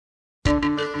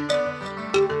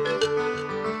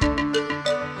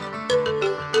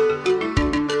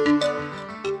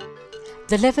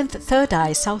The 11th Third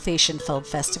Eye South Asian Film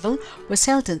Festival was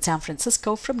held in San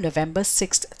Francisco from November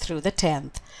 6th through the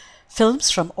 10th. Films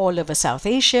from all over South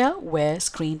Asia were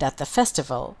screened at the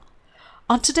festival.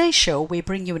 On today's show, we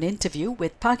bring you an interview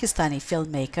with Pakistani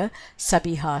filmmaker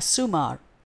Sabiha Sumar.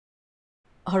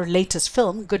 Her latest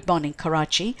film, Good Morning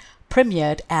Karachi,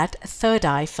 premiered at Third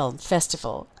Eye Film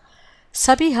Festival.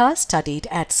 Sabiha studied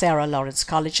at Sarah Lawrence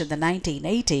College in the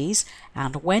 1980s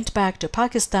and went back to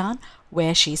Pakistan,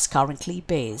 where she is currently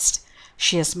based.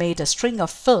 She has made a string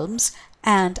of films,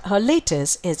 and her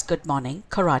latest is Good Morning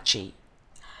Karachi.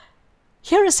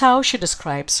 Here is how she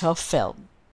describes her film.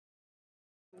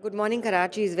 Good Morning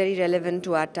Karachi is very relevant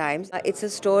to our times. It's a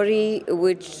story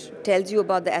which tells you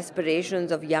about the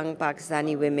aspirations of young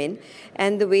Pakistani women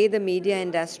and the way the media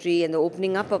industry and the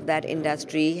opening up of that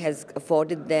industry has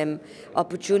afforded them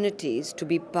opportunities to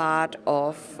be part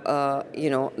of,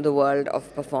 the world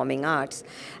of performing arts.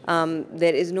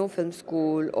 There is no film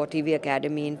school or TV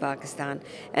academy in Pakistan,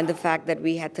 and the fact that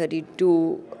we had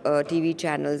 32 TV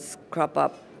channels crop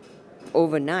up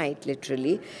overnight,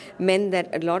 literally, meant that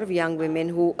a lot of young women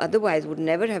who otherwise would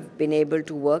never have been able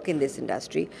to work in this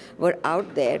industry were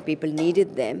out there, people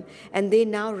needed them, and they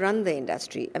now run the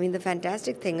industry. I mean, the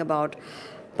fantastic thing about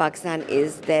Pakistan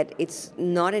is that it's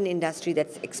not an industry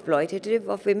that's exploitative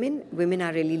of women. Women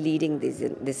are really leading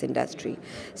this industry.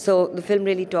 So the film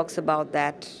really talks about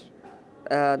that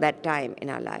time in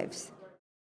our lives.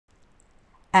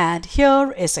 And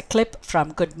here is a clip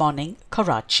from Good Morning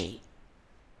Karachi.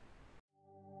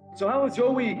 So how was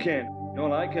your weekend?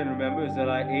 All I can remember is that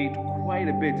I ate quite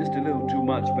a bit, just a little too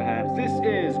much perhaps. This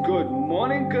is Good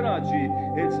Morning Karachi.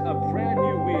 It's a brand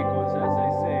new week, or as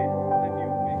I say, a new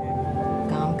beginning.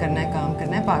 काम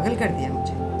करना है, पागल कर दिया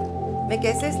मुझे। मैं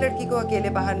कैसे इस लड़की को अकेले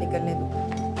बाहर निकलने दूँ?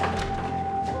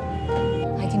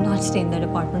 I cannot stay in that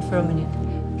apartment for a minute.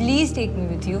 Please take me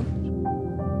with you.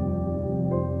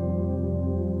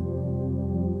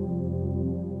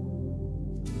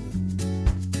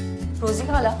 Rosie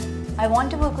Khala, I want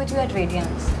to work with you at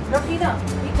Radiance. Rafina,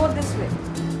 we go this way.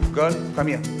 Girl, come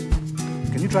here.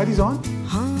 Can you try these on?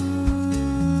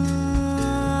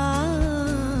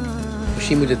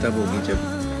 खुशी मुझे तब होगी जब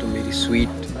तुम मेरी sweet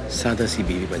सादा सी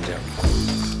बीवी बन जाओ।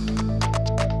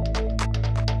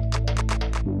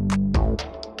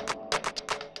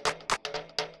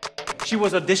 She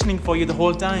was auditioning for you the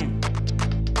whole time.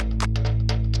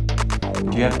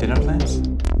 Do you have dinner plans?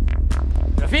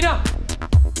 Rafina!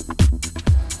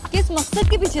 किस मकसद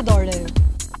के पीछे दौड़ रहे हो?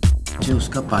 मुझे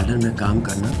उसका पार्लर में काम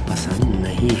करना पसंद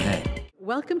नहीं है।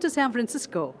 Welcome to San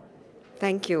Francisco.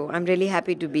 Thank you. I'm really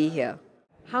happy to be here.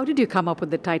 How did you come up with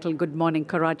the title Good Morning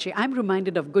Karachi? I'm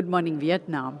reminded of Good Morning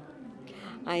Vietnam.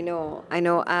 I know.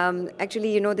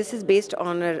 Actually, this is based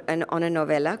on a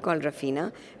novella called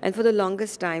Rafina, and for the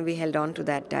longest time we held on to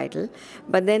that title.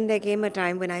 But then there came a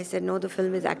time when I said, no, the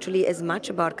film is actually as much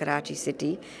about Karachi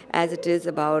city as it is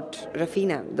about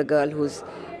Rafina, the girl who's,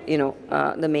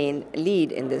 the main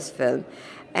lead in this film.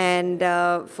 And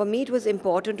for me, it was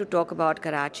important to talk about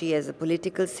Karachi as a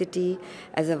political city,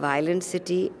 as a violent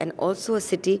city, and also a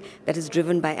city that is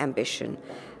driven by ambition.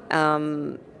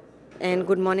 And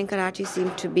Good Morning Karachi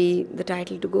seemed to be the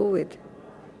title to go with.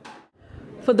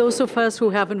 For those of us who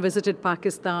haven't visited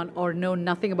Pakistan or know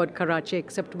nothing about Karachi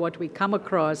except what we come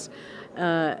across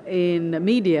in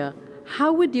media,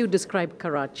 how would you describe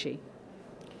Karachi?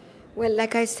 Well,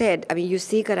 like I said, you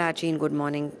see Karachi in Good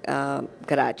Morning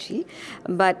Karachi,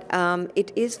 but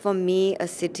it is for me a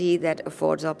city that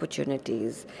affords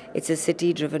opportunities. It's a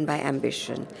city driven by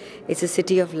ambition. It's a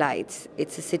city of lights.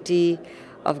 It's a city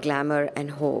of glamour and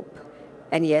hope.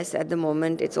 And yes, at the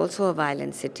moment, it's also a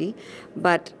violent city,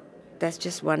 but that's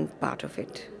just one part of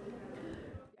it.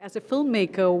 As a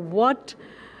filmmaker, what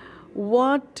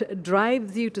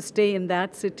drives you to stay in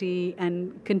that city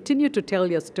and continue to tell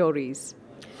your stories?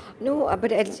 No,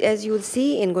 but as you'll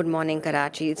see in Good Morning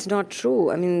Karachi, it's not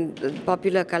true. The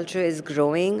popular culture is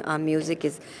growing. Our music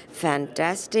is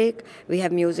fantastic. We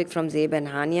have music from Zeb and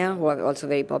Hania, who are also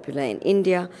very popular in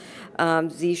India.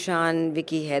 Zishan,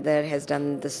 Vicky Heather has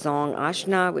done the song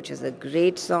Ashna, which is a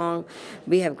great song.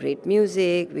 We have great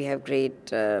music. We have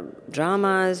great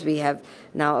dramas. We have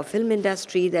now a film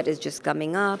industry that is just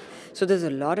coming up. So there's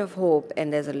a lot of hope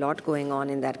and there's a lot going on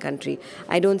in that country.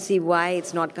 I don't see why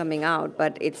it's not coming out,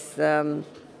 but it's,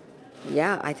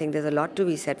 I think there's a lot to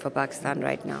be said for Pakistan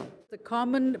right now. The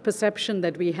common perception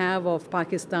that we have of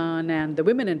Pakistan and the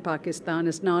women in Pakistan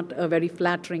is not a very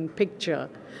flattering picture.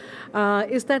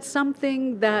 Is that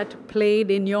something that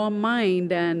played in your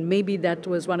mind, and maybe that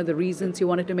was one of the reasons you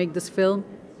wanted to make this film?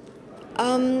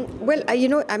 I'm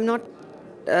not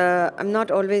I'm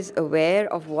not always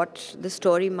aware of what the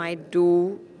story might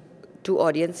do to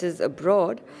audiences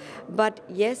abroad. But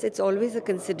yes, it's always a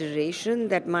consideration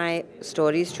that my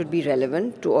stories should be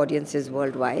relevant to audiences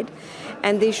worldwide,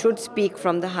 and they should speak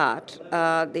from the heart.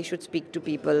 They should speak to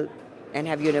people and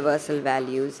have universal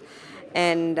values.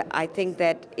 And I think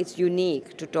that it's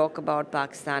unique to talk about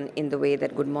Pakistan in the way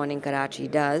that Good Morning Karachi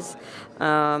does.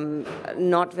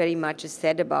 Not very much is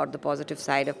said about the positive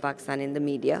side of Pakistan in the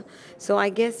media. So I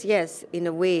guess, yes, in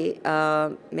a way,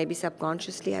 maybe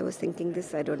subconsciously I was thinking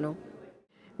this, I don't know.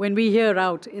 When we here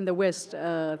out in the West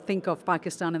think of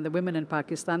Pakistan and the women in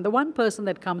Pakistan, the one person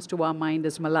that comes to our mind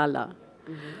is Malala.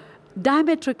 Mm-hmm.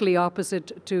 Diametrically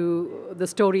opposite to the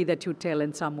story that you tell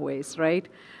in some ways, right?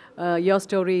 Your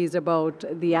story is about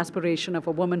the aspiration of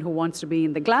a woman who wants to be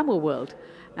in the glamour world,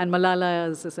 and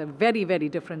Malala's is a very, very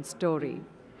different story.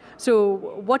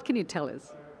 So what can you tell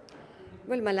us?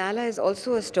 Well, Malala is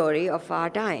also a story of our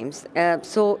times.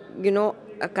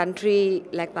 A country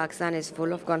like Pakistan is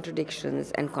full of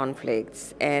contradictions and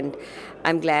conflicts, and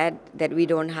I'm glad that we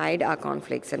don't hide our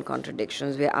conflicts and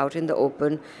contradictions. We're out in the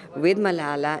open with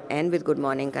Malala and with Good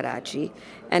Morning Karachi,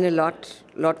 and a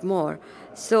lot more.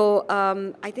 So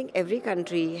I think every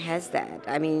country has that.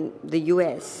 I mean, the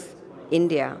US,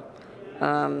 India,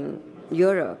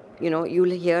 Europe,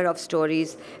 you'll hear of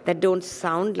stories that don't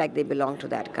sound like they belong to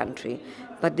that country,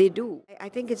 but they do. I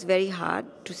think it's very hard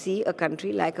to see a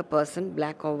country like a person,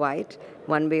 black or white,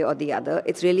 one way or the other.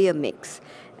 It's really a mix.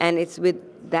 And it's with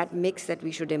that mix that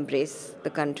we should embrace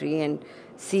the country and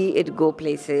see it go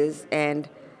places. And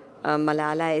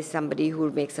Malala is somebody who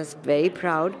makes us very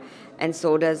proud, and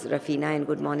so does Rafina in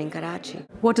Good Morning Karachi.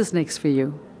 What is next for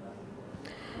you?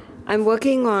 I'm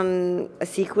working on a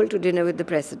sequel to Dinner with the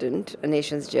President, A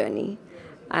Nation's Journey.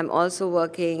 I'm also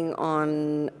working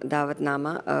on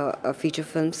Dawatnama, a feature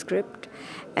film script,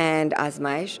 and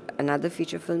Azmaish, another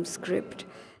feature film script.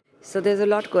 So there's a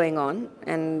lot going on,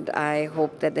 and I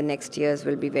hope that the next years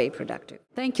will be very productive.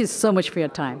 Thank you so much for your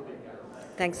time.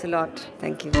 Thanks a lot.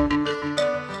 Thank you.